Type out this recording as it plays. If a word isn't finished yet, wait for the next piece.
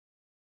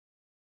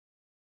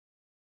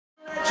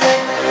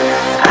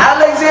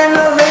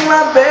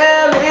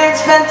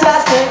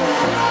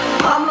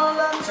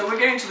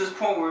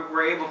point where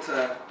we're able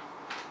to,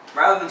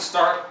 rather than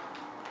start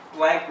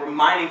blank, we're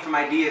mining from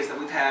ideas that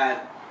we've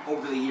had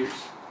over the years.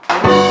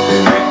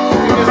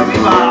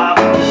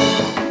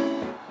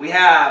 We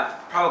have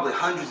probably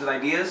hundreds of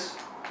ideas,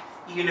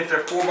 even if they're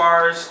 4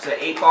 bars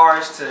to 8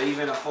 bars to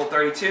even a full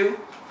 32,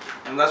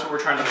 and that's what we're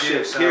trying to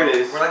do. So here it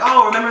is. We're like,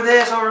 oh, remember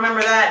this, oh,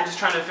 remember that, and just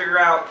trying to figure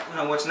out,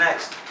 what's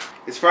next.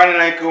 It's Friday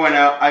night going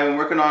out. I've been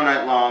working all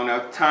night long. Now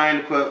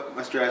time to put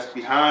my stress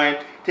behind.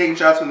 Taking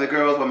shots from the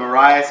girls while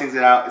Mariah sings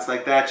it out. It's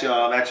like that,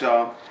 y'all. That,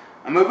 y'all.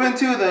 I'm moving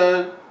to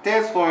the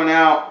dance floor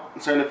now.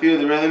 I'm starting to feel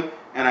the rhythm,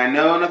 and I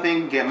know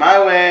nothing can get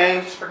my way.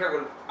 I just forget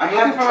what I'm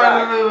looking for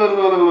my.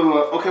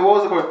 Okay, what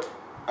was the chord?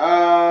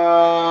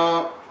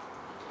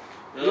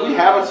 Do we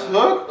have a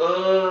hook?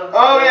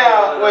 Oh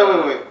yeah.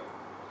 Wait.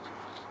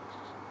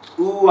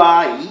 Ooh,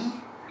 ah,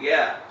 ee.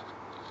 Yeah.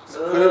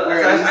 Put it where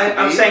it needs to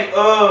I'm be. saying,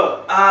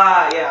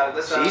 yeah,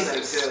 that's what I'm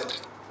saying too.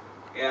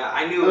 Yeah,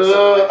 I knew it was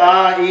something like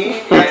that. E.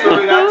 That's what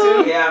we got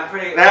to? Yeah, I'm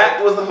pretty.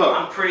 That was the hook.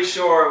 I'm pretty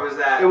sure it was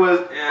that. It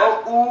was,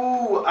 yeah.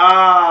 ooh,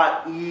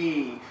 ah,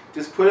 ee.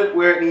 Just put it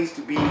where it needs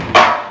to be.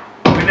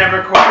 We never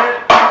recorded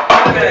it.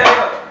 Okay,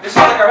 this is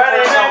like our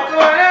first song.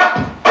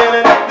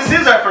 This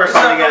is our first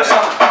song together.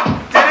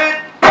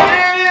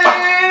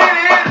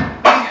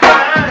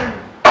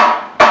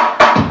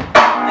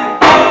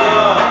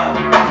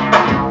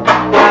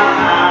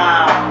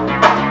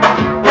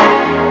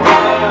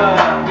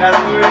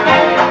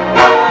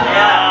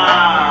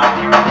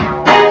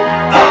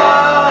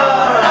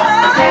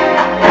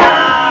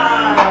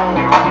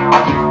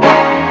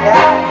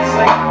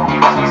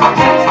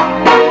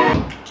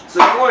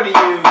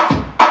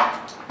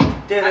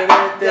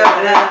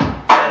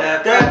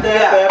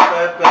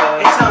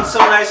 It sounds so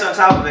nice on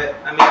top of it.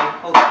 I mean,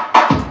 hold on.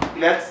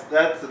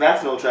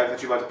 That's an old track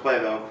that you're about to play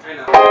though. I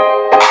know.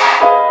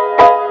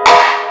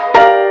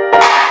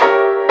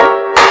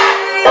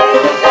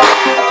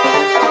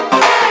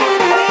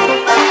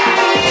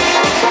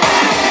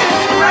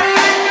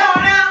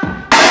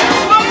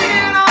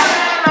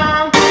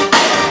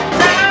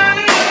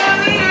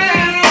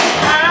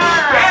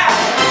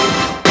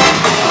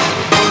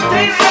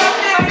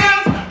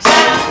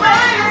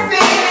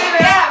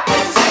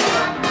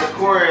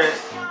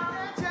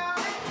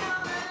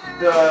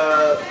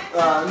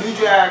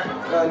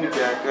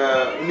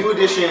 The new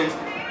editions.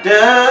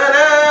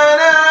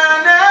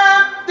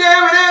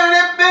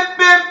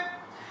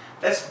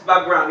 That's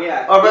Bob Brown,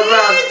 yeah. Oh, Bob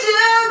Brown.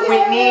 We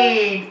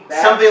need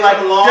something like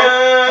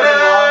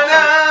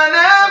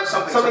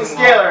something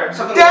scalar.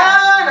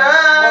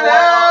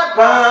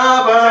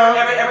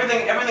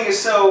 Everything is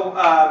so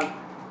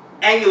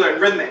angular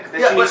and rhythmic that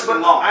you need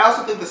something long. I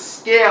also think the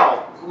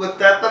scale with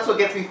that's what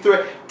gets me through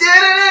it.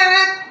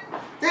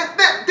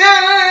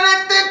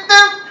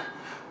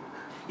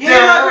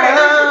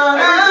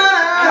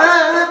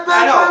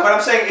 I know, but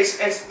I'm saying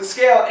it's the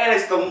scale and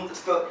it's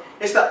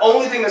the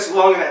only thing that's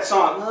long in that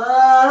song.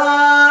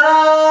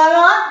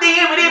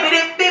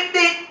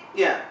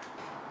 Yeah.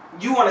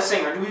 You want to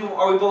sing, or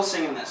are we both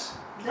singing this?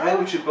 I think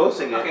we should both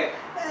sing it. Okay.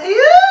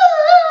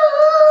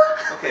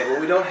 Okay, well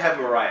we don't have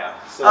Mariah,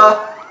 so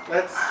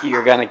let's.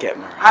 You're gonna get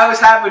Mariah. I was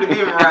happy to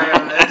be Mariah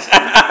on this.